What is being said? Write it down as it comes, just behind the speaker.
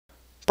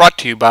Brought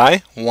to you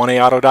by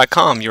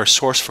 1AAuto.com, your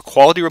source for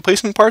quality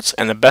replacement parts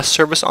and the best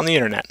service on the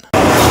internet.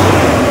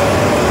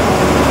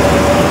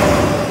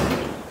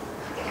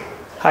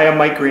 Hi, I'm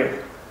Mike Green.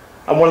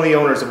 I'm one of the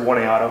owners of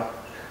 1A Auto.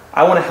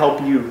 I want to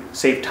help you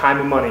save time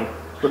and money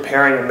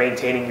repairing and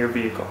maintaining your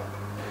vehicle.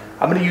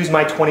 I'm going to use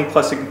my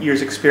 20+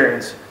 years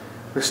experience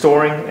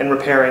restoring and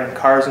repairing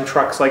cars and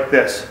trucks like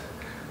this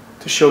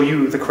to show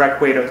you the correct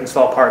way to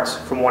install parts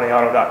from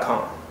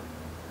 1AAuto.com.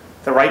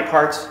 The right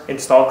parts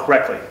installed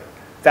correctly.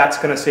 That's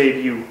going to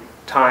save you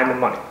time and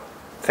money.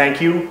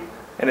 Thank you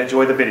and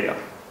enjoy the video.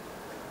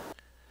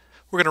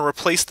 We're going to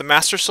replace the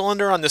master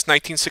cylinder on this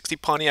 1960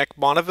 Pontiac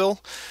Bonneville.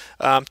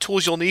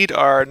 Tools you'll need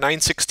are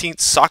 9/16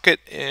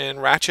 socket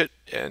and ratchet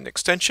and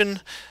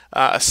extension,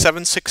 a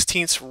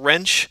 7/16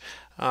 wrench,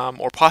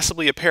 or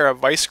possibly a pair of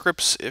vice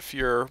grips if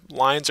your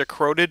lines are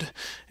corroded.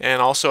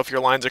 And also, if your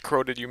lines are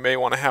corroded, you may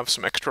want to have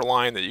some extra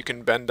line that you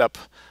can bend up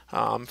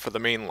for the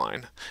main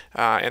line.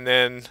 And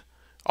then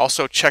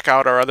also check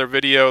out our other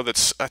video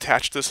that's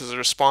attached to this as a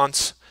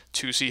response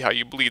to see how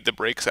you bleed the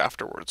brakes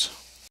afterwards.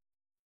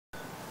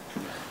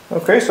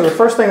 Okay, so the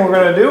first thing we're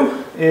going to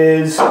do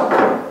is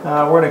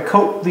we're going to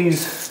coat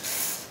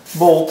these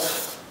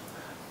bolts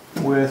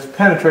with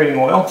penetrating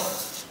oil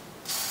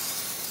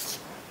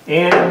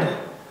and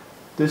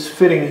this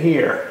fitting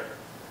here,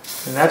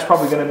 and that's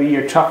probably going to be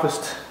your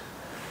toughest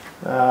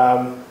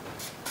hurdle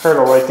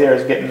right there,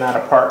 is getting that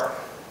apart.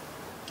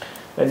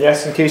 And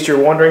yes, in case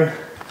you're wondering,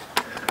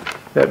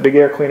 that big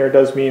air cleaner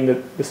does mean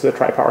that this is a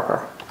tri-power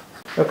car.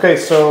 Okay,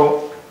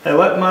 so I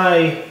let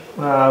my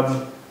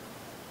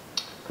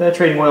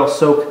penetrating oil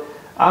soak.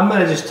 I'm going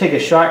to just take a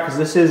shot because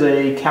this is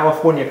a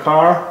California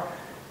car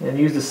and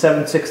use the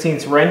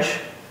 7/16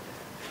 wrench,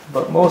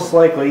 but most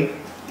likely,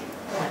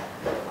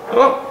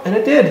 oh, and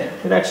it did.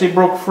 It actually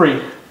broke free.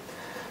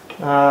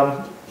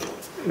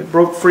 It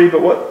broke free,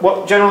 but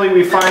what generally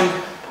we find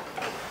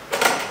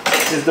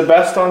is the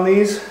best on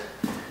these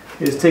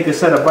is take a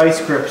set of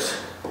vice grips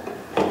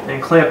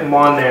and clamp them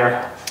on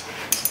there,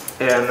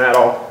 and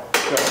that'll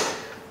go.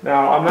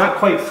 Now, I'm not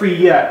quite free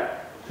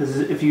yet, because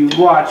if you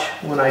watch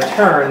when I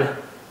turn,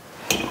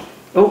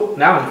 oh,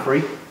 now I'm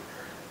free.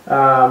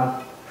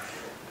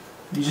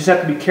 You just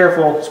have to be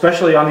careful,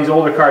 especially on these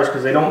older cars,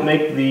 because they don't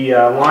make the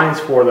lines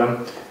for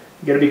them.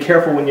 You got to be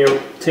careful when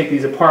you take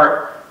these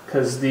apart,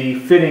 because the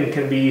fitting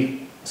can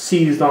be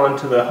seized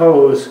onto the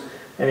hose,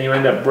 and you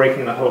end up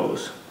breaking the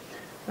hose.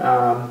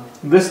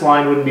 This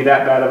line wouldn't be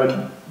that bad of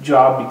a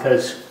job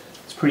because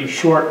it's pretty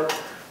short,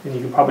 and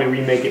you can probably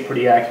remake it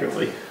pretty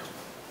accurately.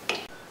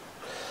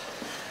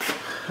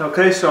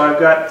 Okay, so I've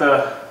got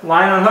the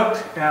line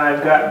unhooked and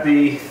I've got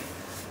the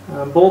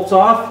bolts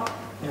off,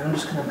 and I'm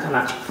just going to kind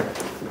of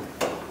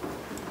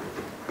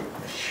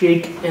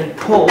shake and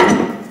pull.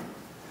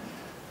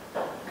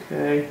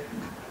 Okay,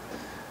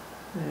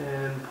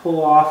 and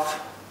pull off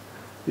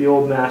the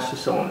old master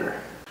cylinder.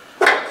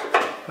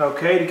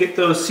 Okay, to get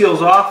those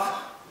seals off,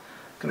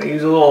 I'm going to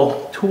use a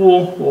little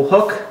tool, little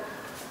hook.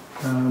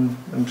 I'm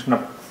just going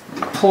to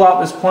pull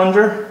out this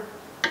plunger,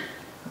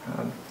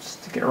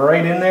 stick it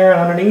right in there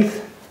and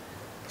underneath,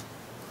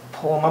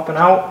 pull them up and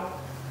out,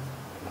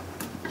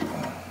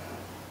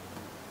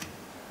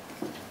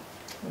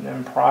 and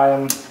then pry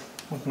them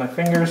with my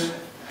fingers.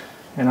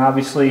 And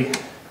obviously,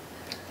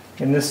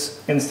 in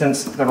this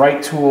instance, the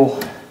right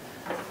tool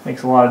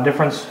makes a lot of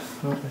difference.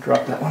 Oh, I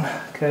dropped that one.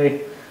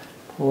 Okay,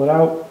 pull it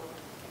out.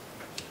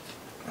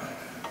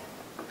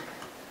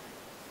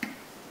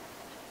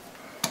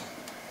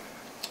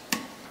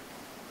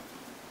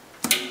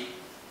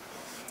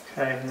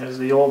 Okay, and there's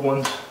the old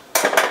ones.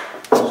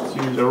 Just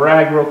use a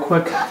rag real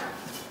quick.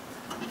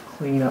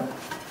 Clean up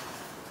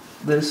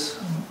this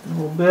a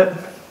little bit.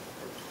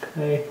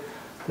 Okay,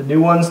 the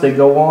new ones, they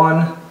go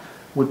on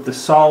with the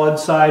solid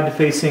side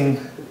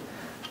facing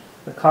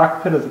the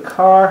cockpit of the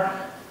car.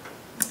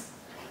 Put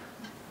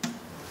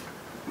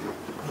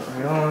it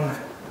right on.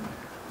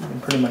 You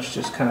can pretty much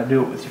just kind of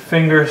do it with your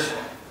fingers.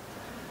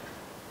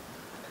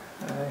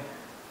 Okay.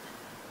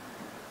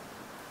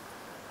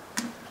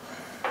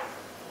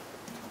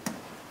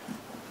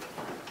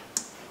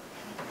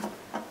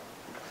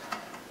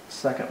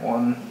 Second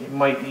one, you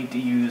might need to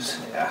use,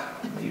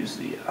 use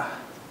the,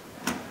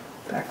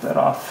 back that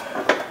off.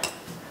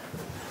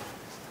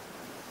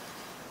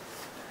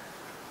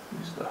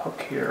 Use the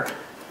hook here.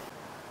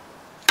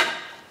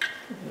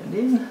 And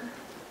in.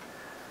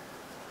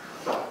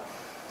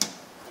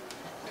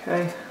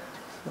 Okay,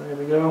 so there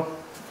we go.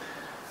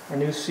 Our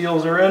new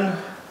seals are in.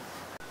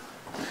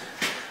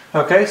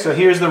 Okay, so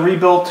here's the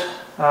rebuilt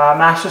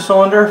master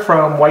cylinder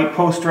from White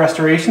Post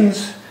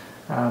Restorations.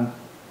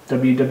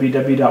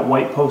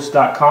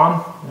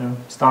 www.whitepost.com.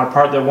 It's not a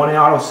part that 1A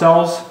Auto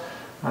sells,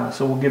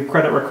 so we'll give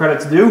credit where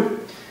credit's due.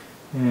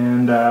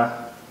 And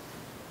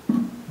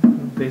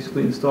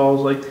basically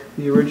installs like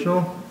the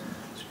original.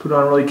 Just put it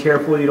on really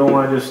carefully. You don't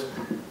want to just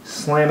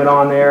slam it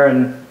on there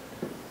and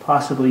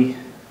possibly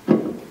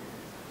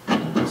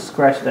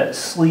scratch that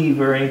sleeve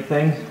or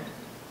anything.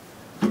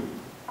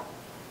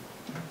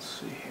 Let's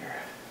see here.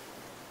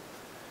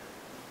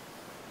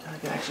 I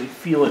can actually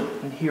feel it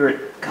and hear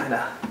it kind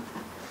of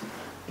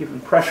giving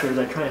pressure as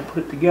I try and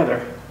put it together,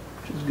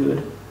 which is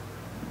good.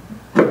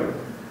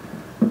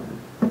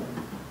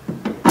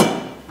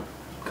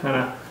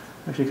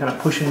 Actually kind of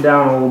pushing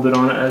down a little bit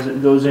on it as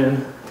it goes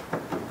in.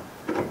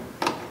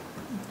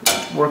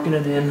 Just working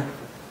it in.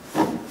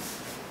 Okay.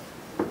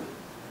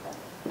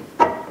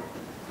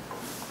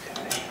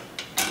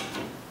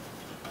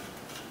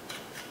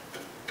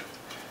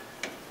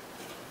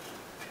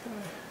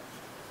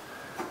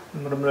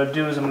 And what I'm going to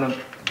do is I'm going to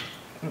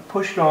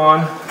push it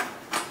on,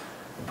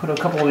 put a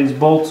couple of these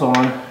bolts on,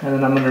 and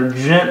then I'm going to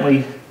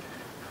gently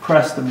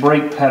press the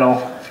brake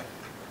pedal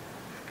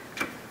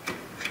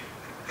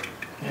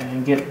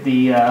and get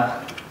the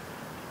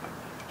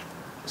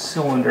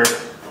cylinder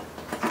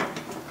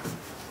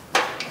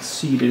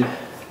seated.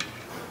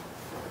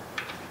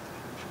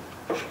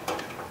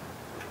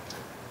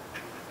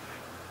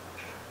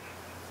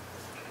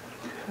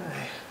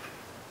 Okay.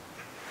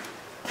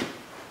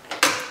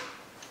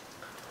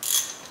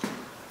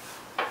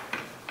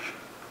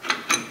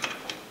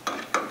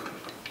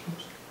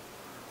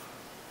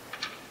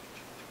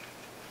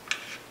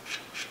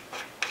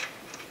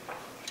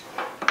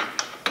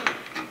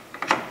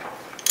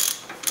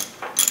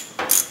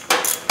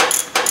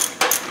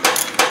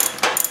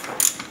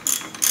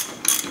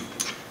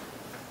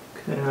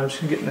 Okay, I'm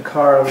just going to get in the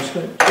car.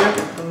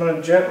 I'm going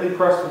to gently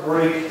press the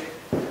brake,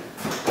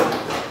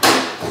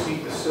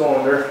 seat the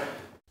cylinder.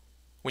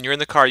 When you're in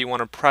the car, you want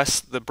to press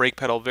the brake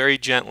pedal very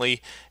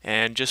gently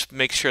and just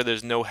make sure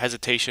there's no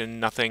hesitation,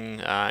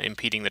 nothing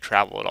impeding the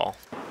travel at all.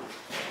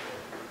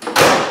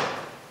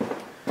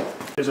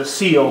 There's a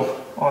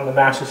seal on the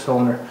master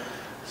cylinder.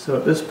 So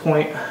at this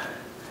point,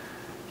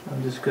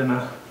 I'm just going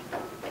to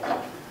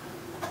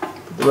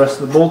put the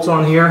rest of the bolts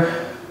on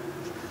here,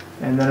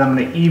 and then I'm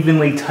going to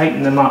evenly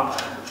tighten them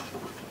up.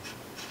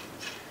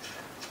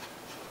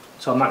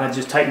 So I'm not going to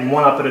just tighten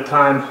one up at a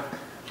time.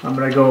 I'm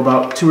going to go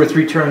about 2 or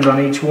 3 turns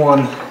on each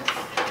one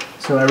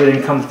so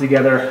everything comes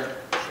together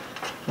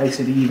nice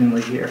and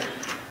evenly here.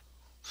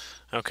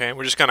 Okay,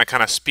 we're just going to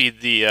kind of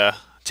speed the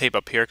tape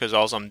up here because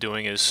all I'm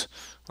doing is,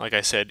 like I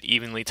said,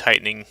 evenly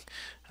tightening.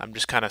 I'm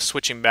just kind of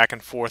switching back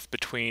and forth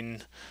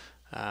between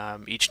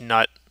each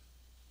nut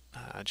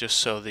just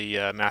so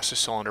the master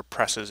cylinder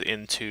presses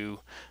into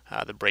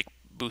the brake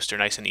booster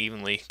nice and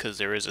evenly, because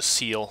there is a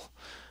seal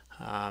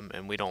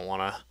and we don't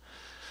want to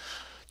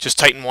just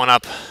tighten one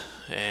up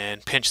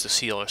and pinch the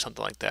seal or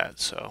something like that.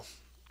 So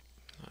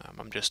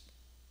I'm just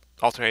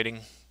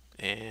alternating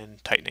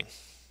and tightening.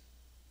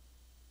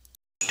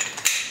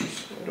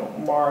 So I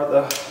don't mar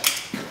the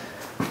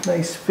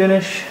nice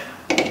finish.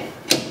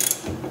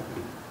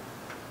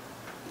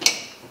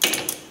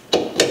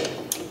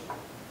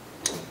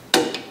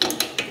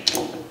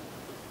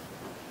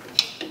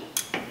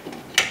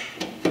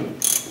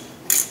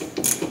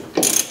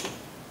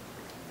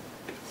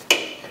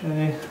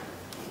 Okay.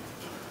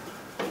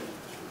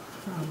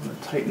 I'm going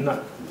to tighten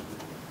up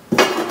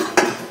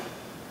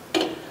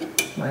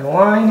my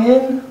line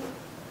in.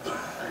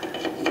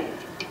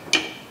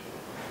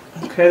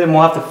 Okay, then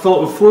we'll have to fill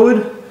it with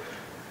fluid,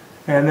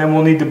 and then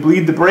we'll need to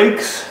bleed the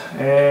brakes,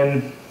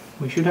 and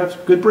we should have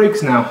some good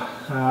brakes now.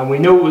 We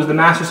knew it was the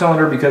master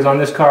cylinder because on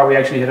this car we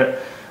actually hit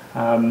it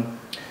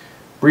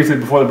briefly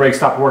before the brakes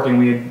stopped working.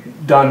 We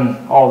had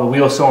done all the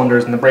wheel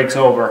cylinders and the brakes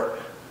over,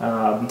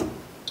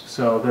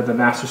 so that the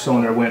master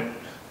cylinder went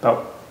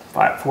about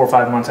 4 or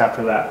 5 months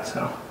after that.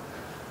 So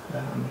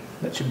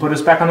that should put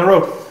us back on the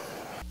road.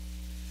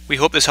 We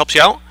hope this helps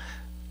you out.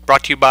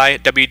 Brought to you by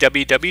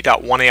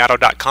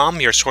www.oneauto.com,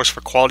 your source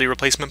for quality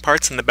replacement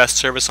parts and the best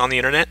service on the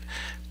internet.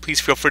 Please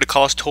feel free to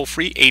call us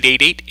toll-free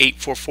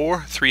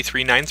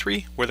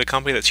 888-844-3393. We're the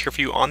company that's here for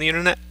you on the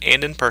internet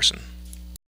and in person.